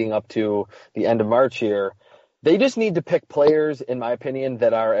ton leading up to the end of March here. They just need to pick players, in my opinion,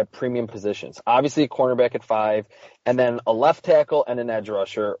 that are at premium positions. Obviously, a cornerback at 5, and then a left tackle and an edge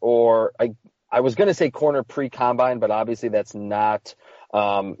rusher, or I was going to say corner pre-combine, but obviously that's not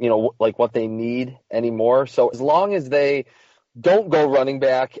like what they need anymore. So as long as they don't go running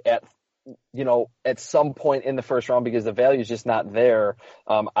back at some point in the first round because the value is just not there,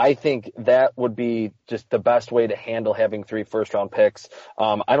 I think that would be just the best way to handle having 3 first-round picks.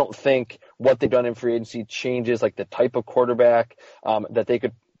 I don't think what they've done in free agency changes like the type of quarterback that they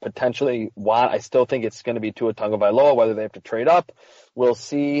could potentially want. I still think it's going to be Tua Tagovailoa, whether they have to trade up. We'll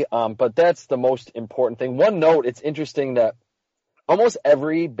see. But that's the most important thing. One note, it's interesting that almost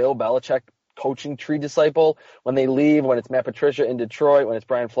every Bill Belichick coaching tree disciple, when they leave, when it's Matt Patricia in Detroit, when it's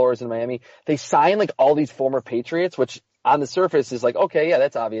Brian Flores in Miami, they sign like all these former Patriots, which on the surface is like, okay, yeah,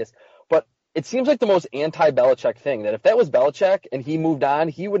 that's obvious. But it seems like the most anti-Belichick thing, that if that was Belichick and he moved on,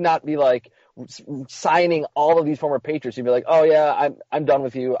 he would not be like, signing all of these former Patriots. You'd be like, oh yeah, I'm done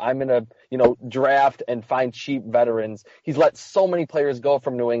with you. I'm gonna, draft and find cheap veterans. He's let so many players go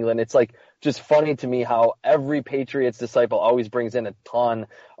from New England. It's like just funny to me how every Patriots disciple always brings in a ton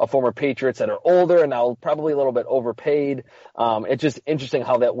of former Patriots that are older and now probably a little bit overpaid. It's just interesting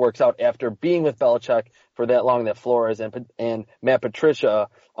how that works out after being with Belichick for that long, that Flores and Matt Patricia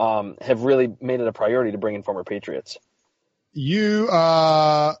have really made it a priority to bring in former Patriots.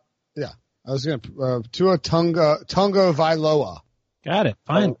 I was going to Tua Tagovailoa. Got it.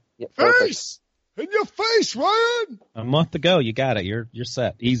 Fine. Yeah, Face! In your face, Ryan! A month to go. You got it. You're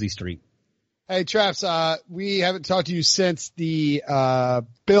set. Easy street. Hey, Traps, we haven't talked to you since the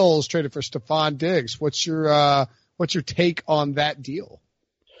Bills traded for Stephon Diggs. What's your take on that deal?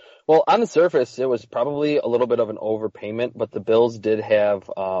 Well, on the surface, it was probably a little bit of an overpayment, but the Bills did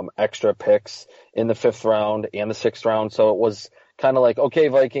have extra picks in the 5th round and the 6th round, so it was kind of like, okay,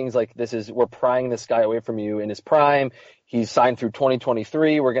 Vikings, like we're prying this guy away from you in his prime. He's signed through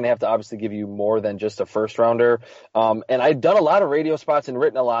 2023. We're going to have to obviously give you more than just a first rounder. And I'd done a lot of radio spots and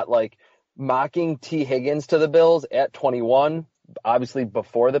written a lot like mocking T. Higgins to the Bills at 21, obviously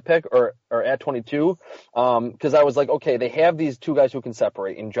before the pick or at 22. Cause I was like, okay, they have these two guys who can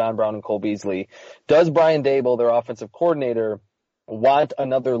separate in John Brown and Cole Beasley. Does Brian Daboll, their offensive coordinator, want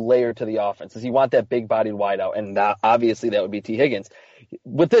another layer to the offense? Does he want that big-bodied wideout? And obviously that would be T. Higgins.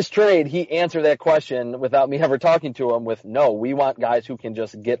 With this trade, he answered that question without me ever talking to him with, no, we want guys who can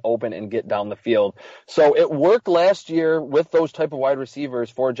just get open and get down the field. So it worked last year with those type of wide receivers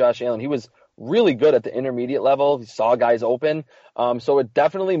for Josh Allen. He was really good at the intermediate level. He saw guys open. So it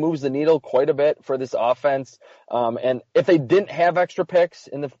definitely moves the needle quite a bit for this offense. And if they didn't have extra picks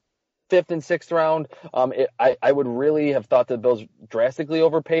in the 5th and 6th round, I would really have thought the Bills drastically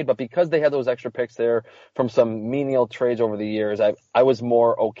overpaid, but because they had those extra picks there from some menial trades over the years, I was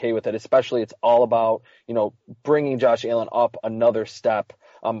more okay with it. Especially it's all about, bringing Josh Allen up another step,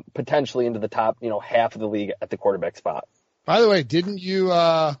 potentially into the top, half of the league at the quarterback spot. By the way, didn't you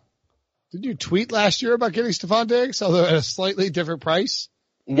tweet last year about getting Stephon Diggs, although at a slightly different price?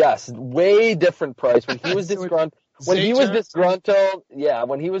 Yes, way different price. When he was disgruntled, when he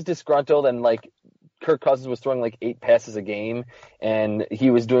was disgruntled and like Kirk Cousins was throwing like 8 passes a game and he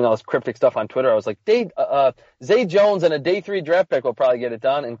was doing all this cryptic stuff on Twitter, I was like, Zay Jones and a day 3 draft pick will probably get it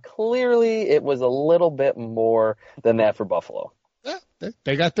done. And clearly it was a little bit more than that for Buffalo. Yeah,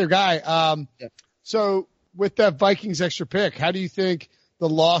 they got their guy. So with that Vikings extra pick, how do you think the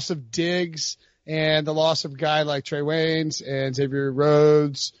loss of Diggs and the loss of a guy like Trey Waynes and Xavier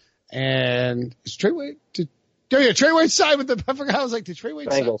Rhodes and is Trey Wayne Trey Wayne signed with the, I forgot, I was like, did Trey Wayne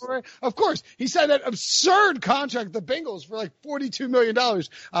sign for it? Of course. He signed that absurd contract with the Bengals for like $42 million.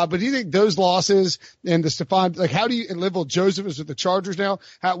 But do you think those losses and the Stephon, like how do you, and Linval Joseph is with the Chargers now.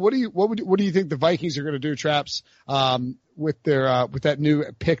 What do you think the Vikings are going to do, Traps, with their, with that new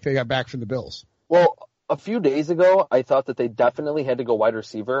pick they got back from the Bills? Well, a few days ago, I thought that they definitely had to go wide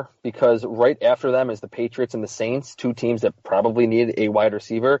receiver because right after them is the Patriots and the Saints, 2 teams that probably need a wide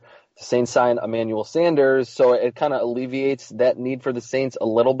receiver. The Saints signed Emmanuel Sanders, so it kind of alleviates that need for the Saints a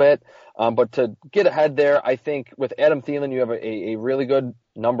little bit. But to get ahead there, I think with Adam Thielen, you have a really good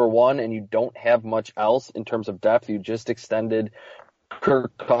number 1, and you don't have much else in terms of depth. You just extended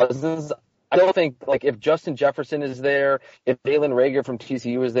Kirk Cousins. I don't think, like, if Justin Jefferson is there, if Jalen Reagor from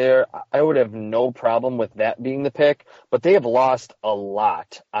TCU is there, I would have no problem with that being the pick. But they have lost a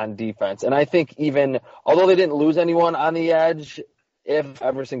lot on defense. And I think even, although they didn't lose anyone on the edge, if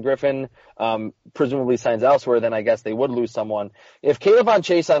Everson Griffin presumably signs elsewhere, then I guess they would lose someone. If K'Lavon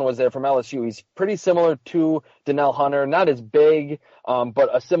Chaisson was there from LSU, he's pretty similar to Danielle Hunter, not as big, but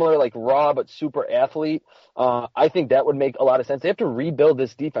a similar, like, raw but super athlete. I think that would make a lot of sense. They have to rebuild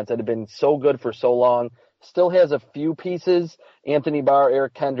this defense that had been so good for so long. Still has a few pieces, Anthony Barr,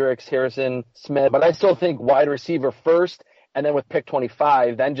 Eric Kendricks, Harrison Smith, but I still think wide receiver first. And then with pick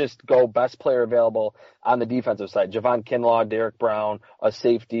 25, then just go best player available on the defensive side. Javon Kinlaw, Derek Brown, a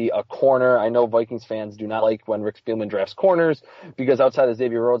safety, a corner. I know Vikings fans do not like when Rick Spielman drafts corners because outside of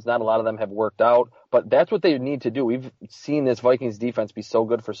Xavier Rhodes, not a lot of them have worked out. But that's what they need to do. We've seen this Vikings defense be so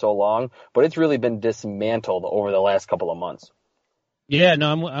good for so long, but it's really been dismantled over the last couple of months. Yeah,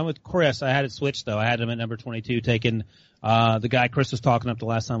 no, I'm with Chris. I had it switched, though. I had him at number 22, taking the guy Chris was talking up the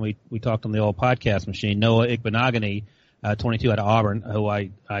last time we talked on the old podcast machine, Noah Igbinoghene. 22 out of Auburn, who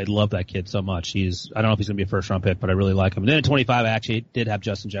I love that kid so much. I don't know if he's going to be a first round pick, but I really like him. And then at 25, I actually did have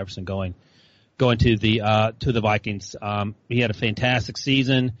Justin Jefferson going to the Vikings. He had a fantastic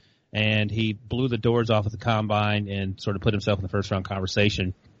season and he blew the doors off at the combine and sort of put himself in the first round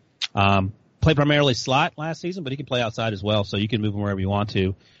conversation. Played primarily slot last season, but he can play outside as well, so you can move him wherever you want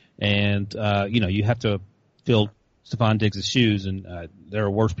to. And, you have to fill Stephon Diggs' shoes, and there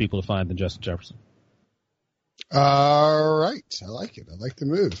are worse people to find than Justin Jefferson. All right. I like it. I like the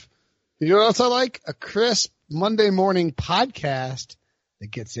move. You know what else I like? A crisp Monday morning podcast that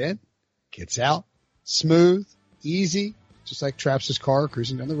gets in, gets out, smooth, easy, just like Traps' car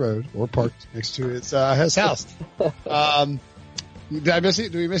cruising down the road or parked next to his house. Did I miss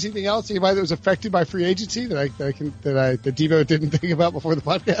it? Do we miss anything else? Anybody that was affected by free agency that Devo didn't think about before the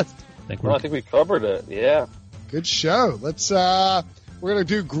podcast? I think we covered it. Yeah. Good show. We're going to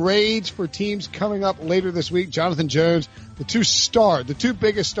do grades for teams coming up later this week. Jonathan Jones, the two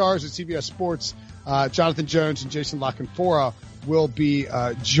biggest stars at CBS Sports, Jonathan Jones and Jason La Canfora will be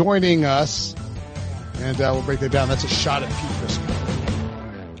joining us, and we'll break that down. That's a shot at Pete Prisco.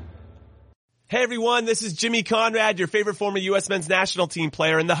 Hey everyone, this is Jimmy Conrad, your favorite former U.S. men's national team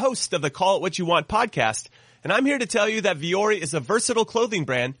player and the host of the Call It What You Want podcast. And I'm here to tell you that Vuori is a versatile clothing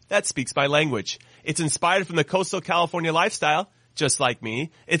brand that speaks my language. It's inspired from the coastal California lifestyle, just like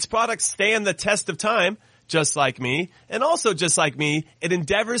me. Its products stand the test of time, just like me. And also just like me, it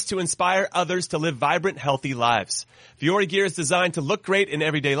endeavors to inspire others to live vibrant, healthy lives. Vuori gear is designed to look great in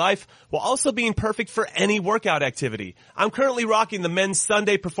everyday life while also being perfect for any workout activity. I'm currently rocking the men's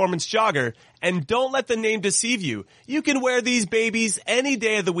Sunday Performance Jogger, and don't let the name deceive you. You can wear these babies any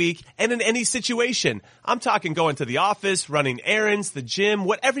day of the week and in any situation. I'm talking going to the office, running errands, the gym,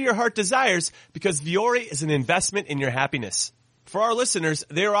 whatever your heart desires, because Vuori is an investment in your happiness. For our listeners,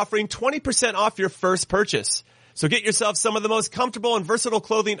 they are offering 20% off your first purchase. So get yourself some of the most comfortable and versatile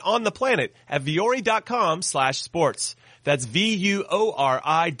clothing on the planet at Vuori.com/sports. That's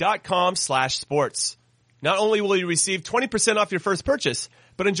VUORI.com/sports. Not only will you receive 20% off your first purchase,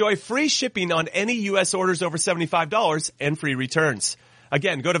 but enjoy free shipping on any U.S. orders over $75 and free returns.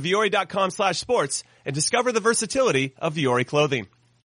 Again, go to Vuori.com/sports and discover the versatility of Vuori clothing.